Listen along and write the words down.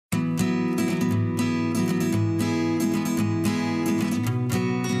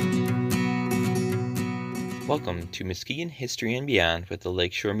Welcome to Muskegon History and Beyond with the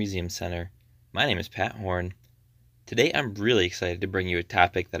Lakeshore Museum Center. My name is Pat Horn. Today I'm really excited to bring you a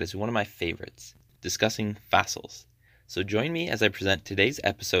topic that is one of my favorites, discussing fossils. So join me as I present today's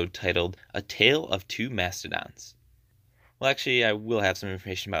episode titled A Tail of Two Mastodons. Well, actually, I will have some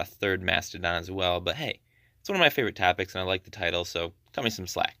information about a third mastodon as well, but hey, it's one of my favorite topics and I like the title, so cut me some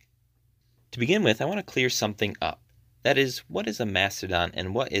slack. To begin with, I want to clear something up. That is, what is a mastodon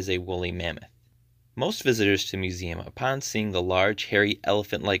and what is a woolly mammoth? Most visitors to the museum, upon seeing the large, hairy,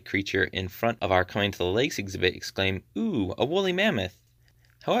 elephant-like creature in front of our Coming to the Lakes exhibit, exclaim, "Ooh, a woolly mammoth!"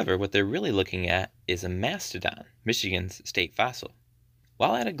 However, what they're really looking at is a mastodon, Michigan's state fossil.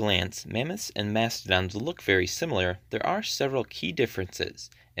 While at a glance, mammoths and mastodons look very similar, there are several key differences,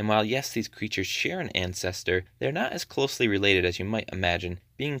 and while yes, these creatures share an ancestor, they're not as closely related as you might imagine,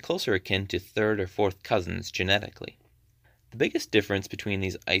 being closer akin to third or fourth cousins genetically. The biggest difference between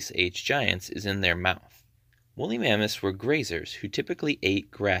these Ice Age giants is in their mouth. Woolly mammoths were grazers who typically ate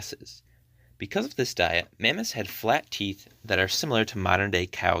grasses. Because of this diet, mammoths had flat teeth that are similar to modern-day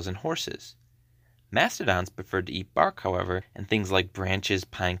cows and horses. Mastodons preferred to eat bark, however, and things like branches,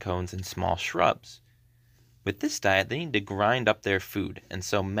 pine cones, and small shrubs. With this diet, they need to grind up their food, and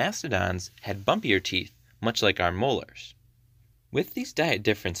so mastodons had bumpier teeth, much like our molars. With these diet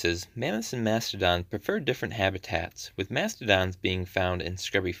differences, mammoths and mastodons prefer different habitats, with mastodons being found in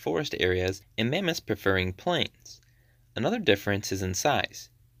scrubby forest areas and mammoths preferring plains. Another difference is in size.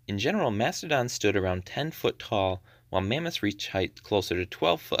 In general, mastodons stood around 10 foot tall, while mammoths reached height closer to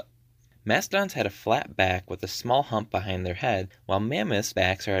 12 foot. Mastodons had a flat back with a small hump behind their head, while mammoths'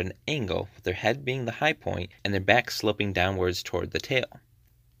 backs are at an angle, with their head being the high point and their back sloping downwards toward the tail.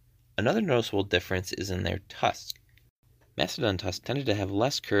 Another noticeable difference is in their tusks. Mastodon tusks tended to have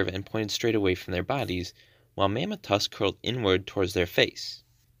less curve and pointed straight away from their bodies, while mammoth tusks curled inward towards their face.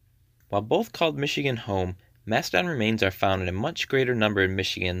 While both called Michigan home, mastodon remains are found in a much greater number in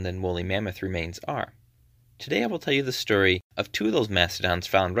Michigan than woolly mammoth remains are. Today I will tell you the story of two of those mastodons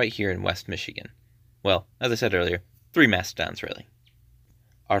found right here in West Michigan. Well, as I said earlier, 3 mastodons really.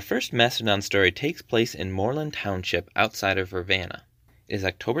 Our first mastodon story takes place in Moreland Township outside of Ravenna. It is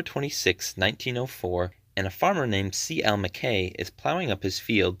October 26, 1904, and a farmer named C.L. McKay is plowing up his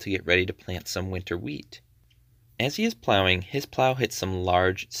field to get ready to plant some winter wheat. As he is plowing, his plow hits some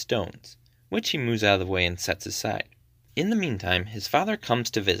large stones, which he moves out of the way and sets aside. In the meantime, his father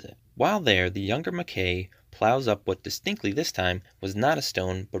comes to visit. While there, the younger McKay plows up what distinctly this time was not a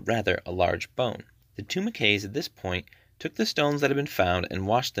stone, but rather a large bone. The two McKays at this point took the stones that had been found and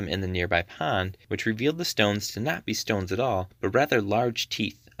washed them in the nearby pond, which revealed the stones to not be stones at all, but rather large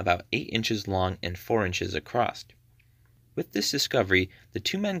teeth, about 8 inches long and 4 inches across. With this discovery, the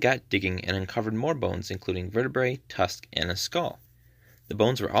two men got digging and uncovered more bones, including vertebrae, tusk, and a skull. The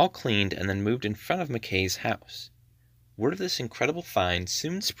bones were all cleaned and then moved in front of McKay's house. Word of this incredible find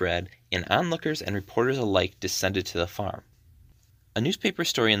soon spread, and onlookers and reporters alike descended to the farm. A newspaper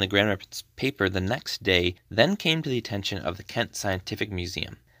story in the Grand Rapids paper the next day then came to the attention of the Kent Scientific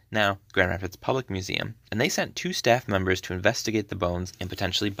Museum, now Grand Rapids Public Museum, and they sent 2 staff members to investigate the bones and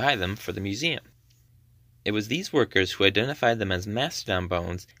potentially buy them for the museum. It was these workers who identified them as mastodon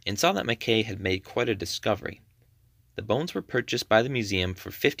bones and saw that McKay had made quite a discovery. The bones were purchased by the museum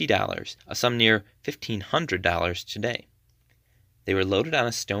for $50, a sum near $1,500 today. They were loaded on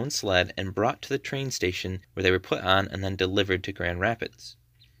a stone sled and brought to the train station where they were put on and then delivered to Grand Rapids.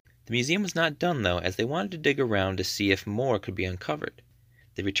 The museum was not done though, as they wanted to dig around to see if more could be uncovered.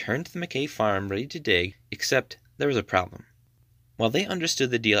 They returned to the McKay farm ready to dig, except there was a problem. While they understood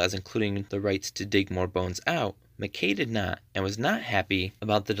the deal as including the rights to dig more bones out, McKay did not, and was not happy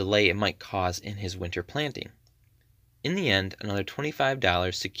about the delay it might cause in his winter planting. In the end, another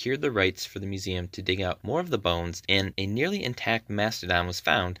 $25 secured the rights for the museum to dig out more of the bones, and a nearly intact mastodon was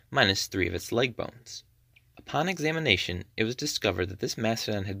found, minus 3 of its leg bones. Upon examination, it was discovered that this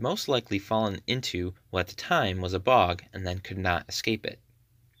mastodon had most likely fallen into what at the time was a bog and then could not escape it.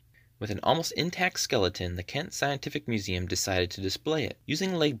 With an almost intact skeleton, the Kent Scientific Museum decided to display it,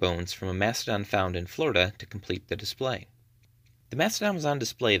 using leg bones from a mastodon found in Florida to complete the display. The mastodon was on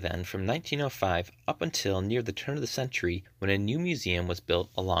display then from 1905 up until near the turn of the century when a new museum was built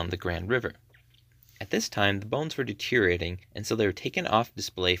along the Grand River. At this time, the bones were deteriorating, and so they were taken off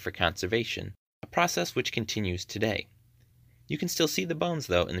display for conservation, a process which continues today. You can still see the bones,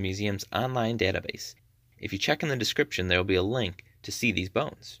 though, in the museum's online database. If you check in the description, there will be a link to see these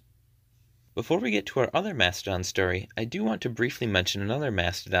bones. Before we get to our other mastodon story, I do want to briefly mention another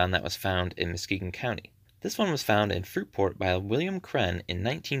mastodon that was found in Muskegon County. This one was found in Fruitport by William Kren in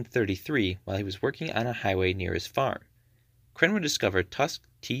 1933 while he was working on a highway near his farm. Crane would discover tusks,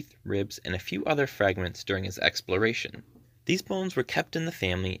 teeth, ribs, and a few other fragments during his exploration. These bones were kept in the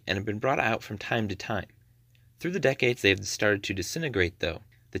family and have been brought out from time to time. Through the decades they have started to disintegrate though.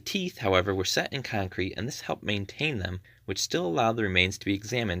 The teeth, however, were set in concrete and this helped maintain them, which still allowed the remains to be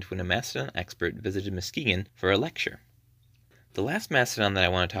examined when a mastodon expert visited Muskegon for a lecture. The last mastodon that I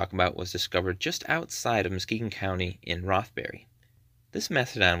want to talk about was discovered just outside of Muskegon County in Rothbury. This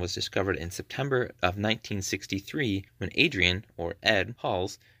mastodon was discovered in September of 1963 when Adrian, or Ed,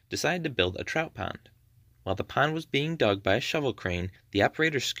 Halls decided to build a trout pond. While the pond was being dug by a shovel crane, the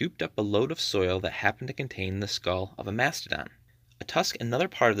operator scooped up a load of soil that happened to contain the skull of a mastodon. A tusk and another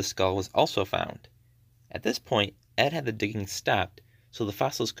part of the skull was also found. At this point, Ed had the digging stopped so the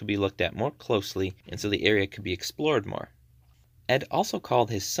fossils could be looked at more closely and so the area could be explored more. Ed also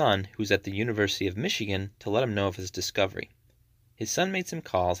called his son, who's at the University of Michigan, to let him know of his discovery. His son made some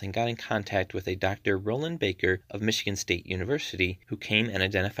calls and got in contact with a Dr. Roland Baker of Michigan State University, who came and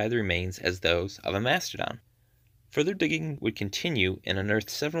identified the remains as those of a mastodon. Further digging would continue and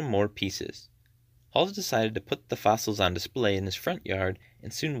unearth several more pieces. Halls decided to put the fossils on display in his front yard,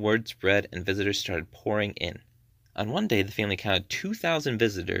 and soon word spread and visitors started pouring in. On one day, the family counted 2,000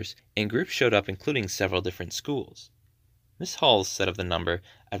 visitors, and groups showed up including several different schools. Miss Halls said of the number,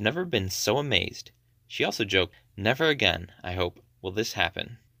 "I've never been so amazed." She also joked, "Never again, I hope, will this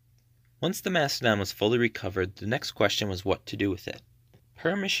happen." Once the mastodon was fully recovered, the next question was what to do with it.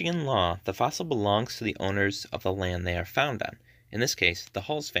 Per Michigan law, the fossil belongs to the owners of the land they are found on, in this case, the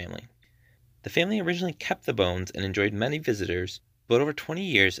Halls family. The family originally kept the bones and enjoyed many visitors, but over 20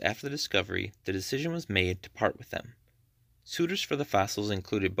 years after the discovery, the decision was made to part with them. Suitors for the fossils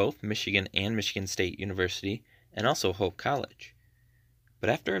included both Michigan and Michigan State University, and also Hope College. But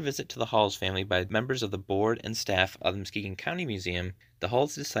after a visit to the Halls family by members of the board and staff of the Muskegon County Museum, the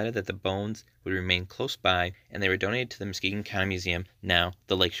Halls decided that the bones would remain close by and they were donated to the Muskegon County Museum, now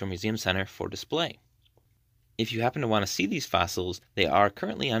the Lakeshore Museum Center, for display. If you happen to want to see these fossils, they are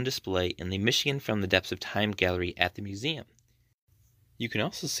currently on display in the Michigan from the Depths of Time gallery at the museum. You can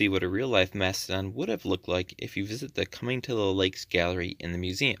also see what a real-life mastodon would have looked like if you visit the Coming to the Lakes gallery in the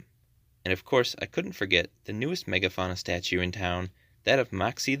museum. And of course, I couldn't forget the newest megafauna statue in town, that of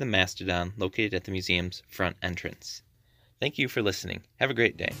Moxie the Mastodon, located at the museum's front entrance. Thank you for listening. Have a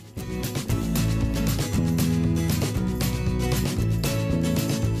great day.